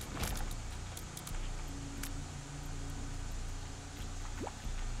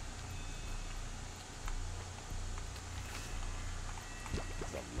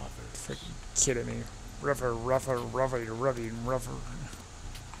 Freaking kidding me. Rougher.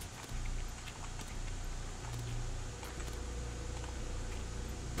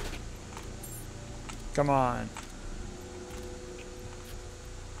 Come on.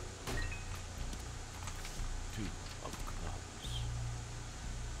 Two of clubs.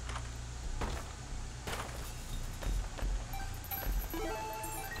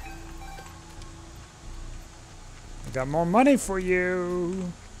 I got more money for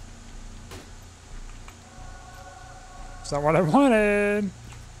you. It's not what I wanted.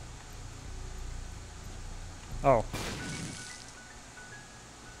 Oh.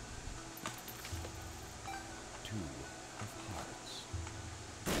 Two of hearts.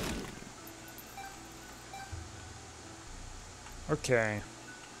 Okay.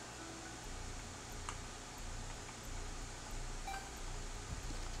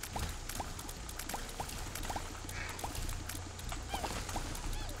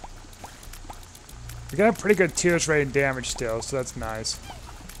 We got a pretty good Tears Rain damage still, so that's nice.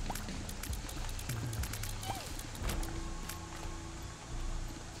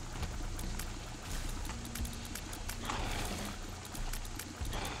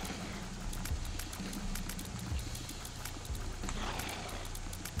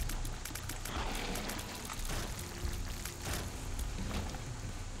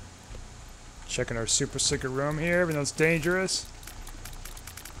 Checking our super secret room here, even though it's dangerous.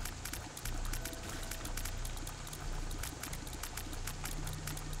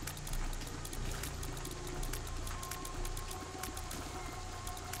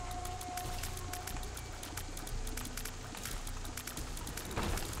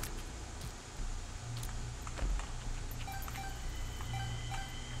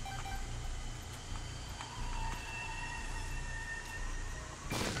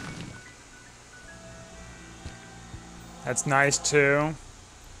 That's nice too.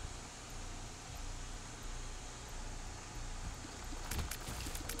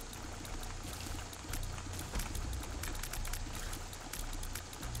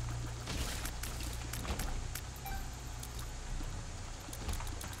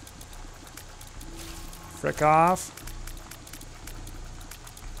 Frick off.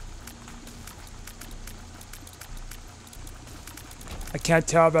 I can't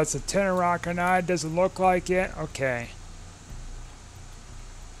tell if that's a tenor rock or not. Doesn't look like it. Okay.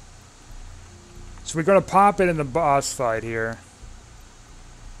 So we're going to pop it in the boss fight here.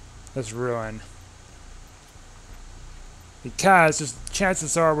 This ruin. Because just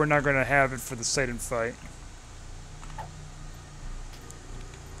chances are we're not going to have it for the Satan fight.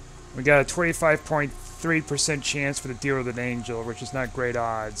 We got a 25.3% chance for the deal with an angel, which is not great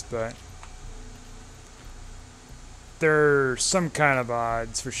odds, but there's some kind of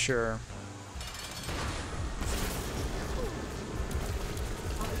odds for sure.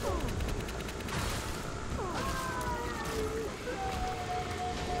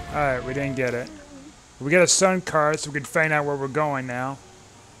 Alright, we didn't get it. We got a sun card, so we can find out where we're going now.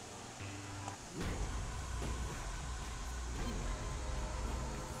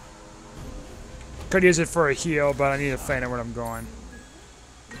 Could use it for a heal, but I need to find out where I'm going.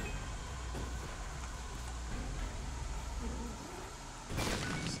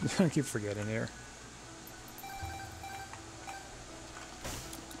 I keep forgetting here.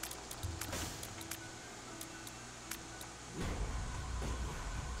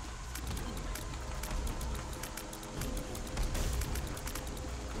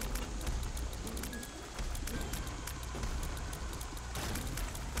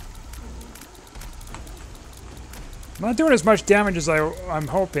 I'm not doing as much damage as I'm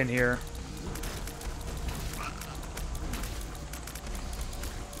hoping here.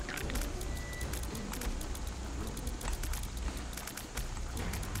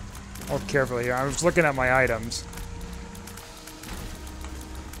 Oh, carefully here. I was looking at my items.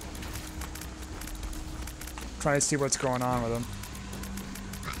 Trying to see what's going on with them.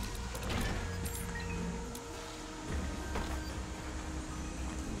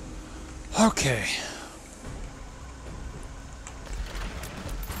 Okay.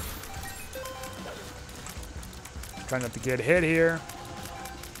 Trying not to get hit here.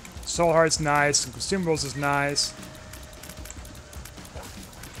 Soul Heart's nice. Consumables is nice.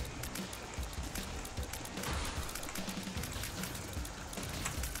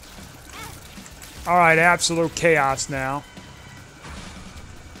 Alright, absolute chaos now.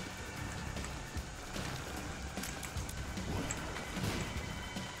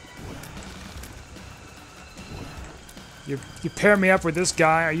 You pair me up with this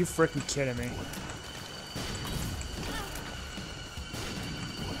guy? Are you freaking kidding me?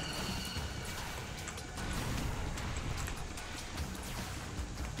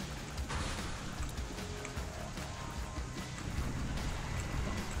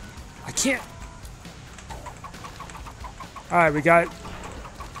 I can't. Alright, we got.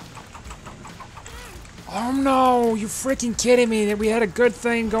 Oh no! You freaking kidding me that we had a good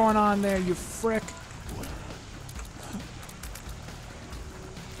thing going on there, you frick.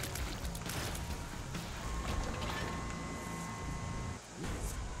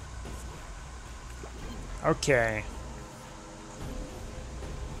 Okay.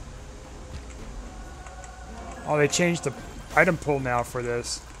 Oh, they changed the item pool now for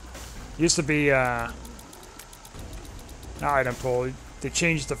this. Used to be, not item pool. They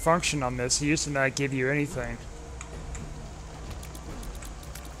changed the function on this. It used to not give you anything.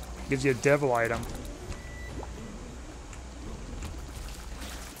 Gives you a devil item.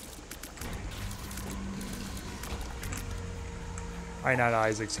 Alright, not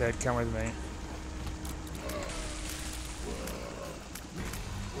Isaac's head. Come with me.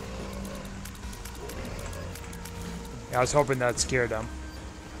 Yeah, I was hoping that scared them.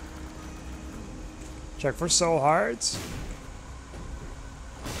 Check for soul hearts.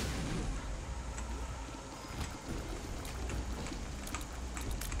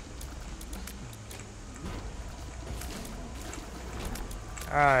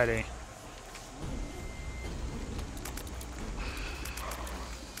 Alrighty.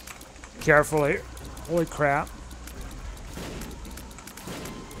 Careful here. Holy crap.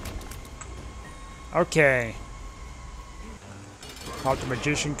 Okay. Pop the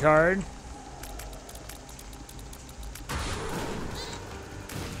magician card.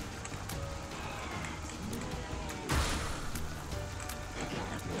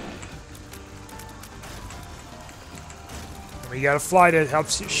 We got a fly that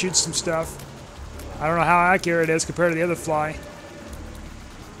helps shoot some stuff. I don't know how accurate it is compared to the other fly.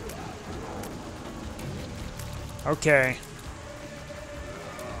 Okay.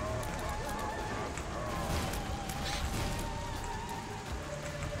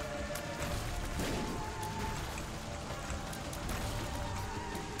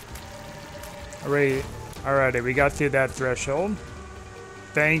 Alrighty, we got through that threshold.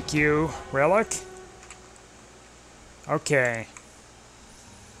 Thank you, Relic. Okay.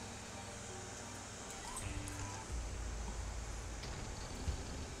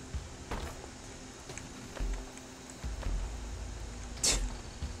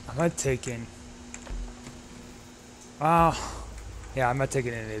 I'm not taking... Oh. Yeah, I'm not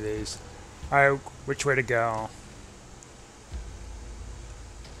taking any of these. Alright, which way to go?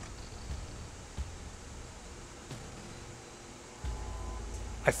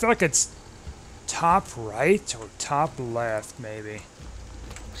 I feel like it's top right or top left, maybe.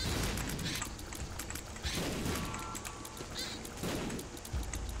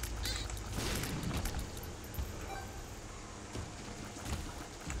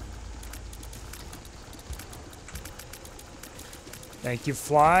 Thank you,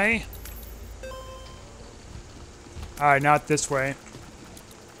 fly. Alright, not this way.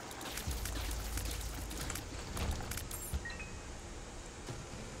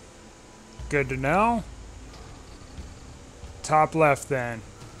 Good to know. Top left then.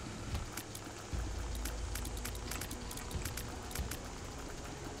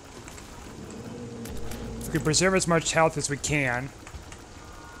 If we can preserve as much health as we can,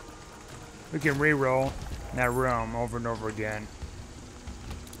 we can reroll in that room over and over again.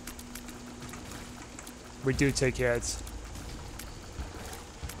 We do take hits.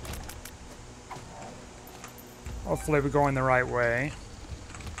 Hopefully we're going the right way.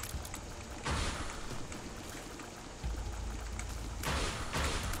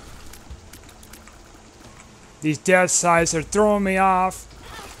 These death sights are throwing me off.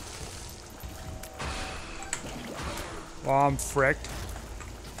 Well, I'm fricked.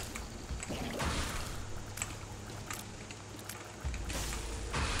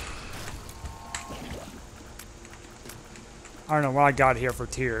 I don't know what I got here for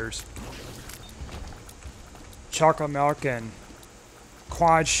tears. Chocolate milk and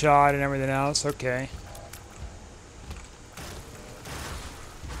quad shot and everything else. Okay.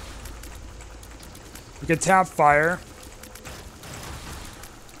 We can tap fire.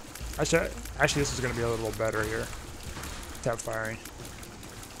 Actually, this is going to be a little better here. Tap firing.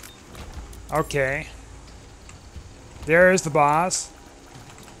 Okay. There is the boss.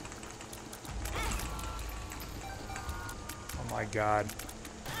 Oh my god.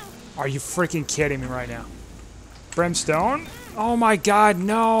 Are you freaking kidding me right now? Brimstone? Oh my god,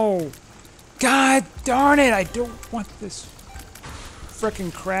 no! God darn it! I don't want this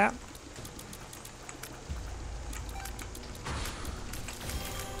freaking crap.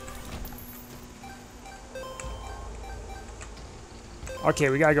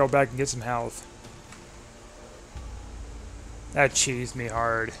 Okay, we gotta go back and get some health. That cheesed me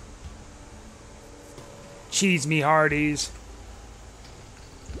hard. Cheese me hardies.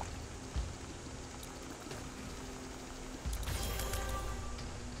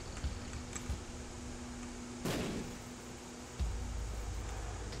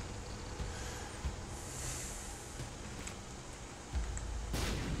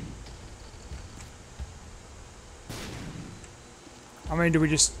 How many do we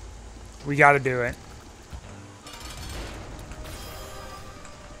just... We gotta do it.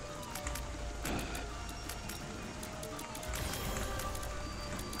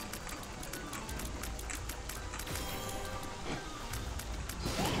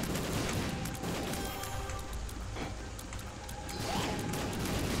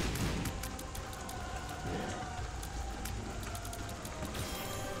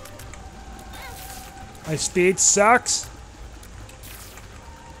 My speed sucks.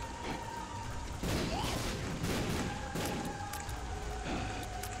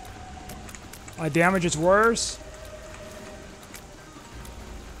 My damage is worse.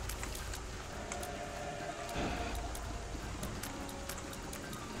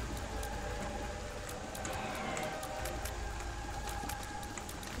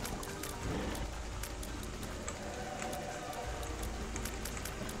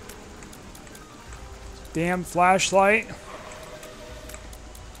 Damn flashlight.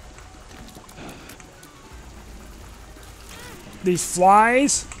 These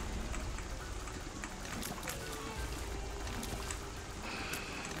flies.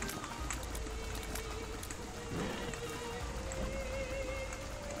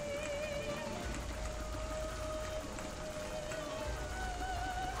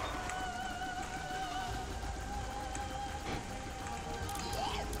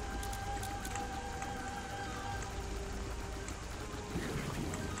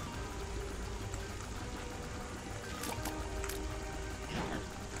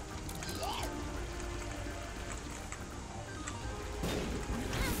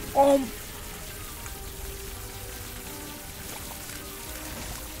 Oh.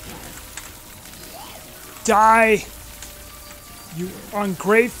 Die, you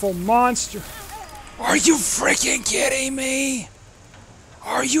ungrateful monster. Are you freaking kidding me?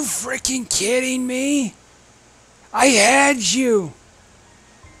 Are you freaking kidding me? I had you.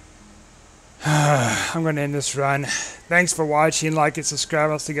 I'm going to end this run. Thanks for watching. Like and subscribe.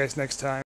 I'll see you guys next time.